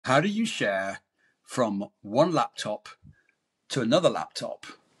How do you share from one laptop to another laptop?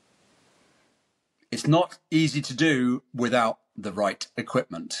 It's not easy to do without the right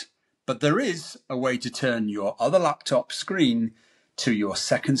equipment, but there is a way to turn your other laptop screen to your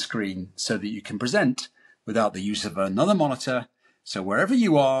second screen so that you can present without the use of another monitor. So wherever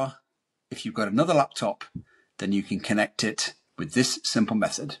you are, if you've got another laptop, then you can connect it with this simple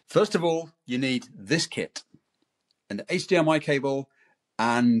method. First of all, you need this kit, an HDMI cable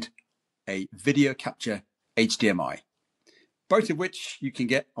and a video capture HDMI, both of which you can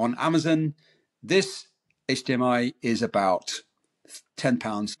get on Amazon. This HDMI is about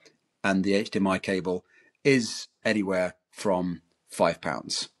 £10 and the HDMI cable is anywhere from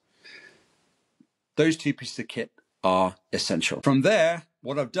 £5. Those two pieces of kit are essential. From there,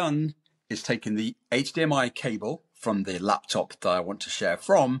 what I've done is taken the HDMI cable from the laptop that I want to share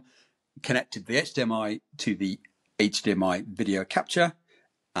from, connected the HDMI to the HDMI video capture,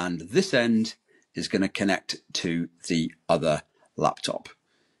 and this end is going to connect to the other laptop.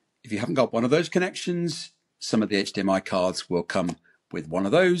 If you haven't got one of those connections, some of the HDMI cards will come with one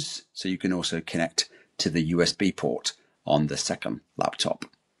of those, so you can also connect to the USB port on the second laptop.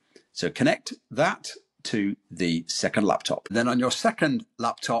 So connect that to the second laptop. Then on your second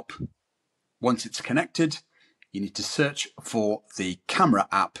laptop, once it's connected, you need to search for the camera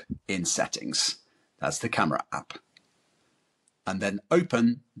app in settings. That's the camera app. And then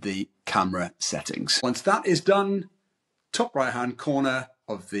open the camera settings. Once that is done, top right hand corner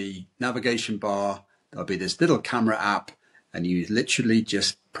of the navigation bar, there'll be this little camera app, and you literally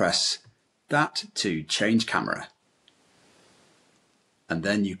just press that to change camera. And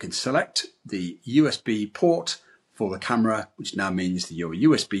then you can select the USB port for the camera, which now means that your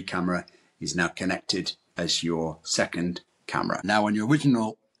USB camera is now connected as your second camera. Now on your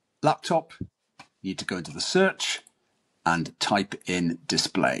original laptop, you need to go into the search and type in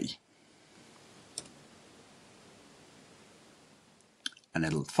display. And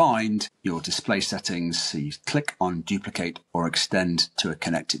it'll find your display settings. So you click on duplicate or extend to a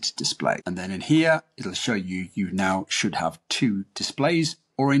connected display. And then in here, it'll show you now should have two displays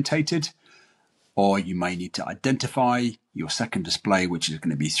orientated, or you may need to identify your second display, which is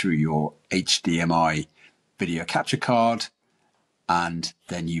going to be through your HDMI video capture card. And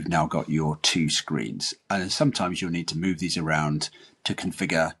then you've now got your two screens. And sometimes you'll need to move these around to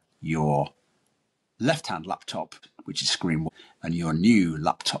configure your left-hand laptop, which is screen 1, and your new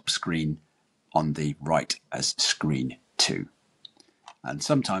laptop screen on the right as screen 2. And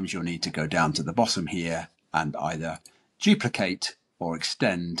sometimes you'll need to go down to the bottom here and either duplicate or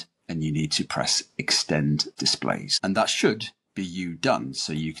extend, and you need to press extend displays. And that should be you done.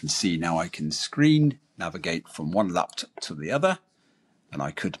 So you can see now I can screen navigate from one laptop to the other, and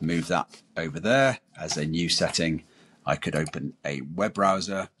I could move that over there as a new setting. I could open a web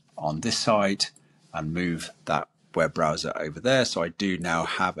browser on this side and move that web browser over there. So I do now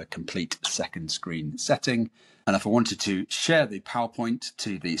have a complete second screen setting. And if I wanted to share the PowerPoint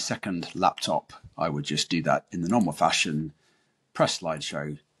to the second laptop, I would just do that in the normal fashion, press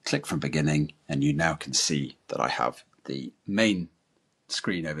slideshow, click from beginning, and you now can see that I have the main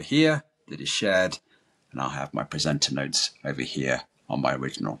screen over here that is shared, and I'll have my presenter notes over here on my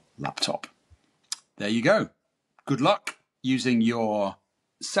original laptop. There you go. Good luck using your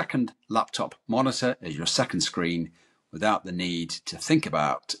second laptop monitor as your second screen without the need to think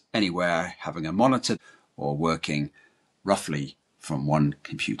about anywhere having a monitor or working roughly from one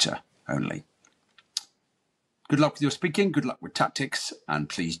computer only. Good luck with your speaking, good luck with tactics, and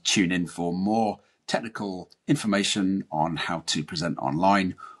please tune in for more technical information on how to present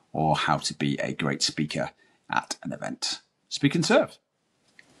online or how to be a great speaker at an event. Speak and serve.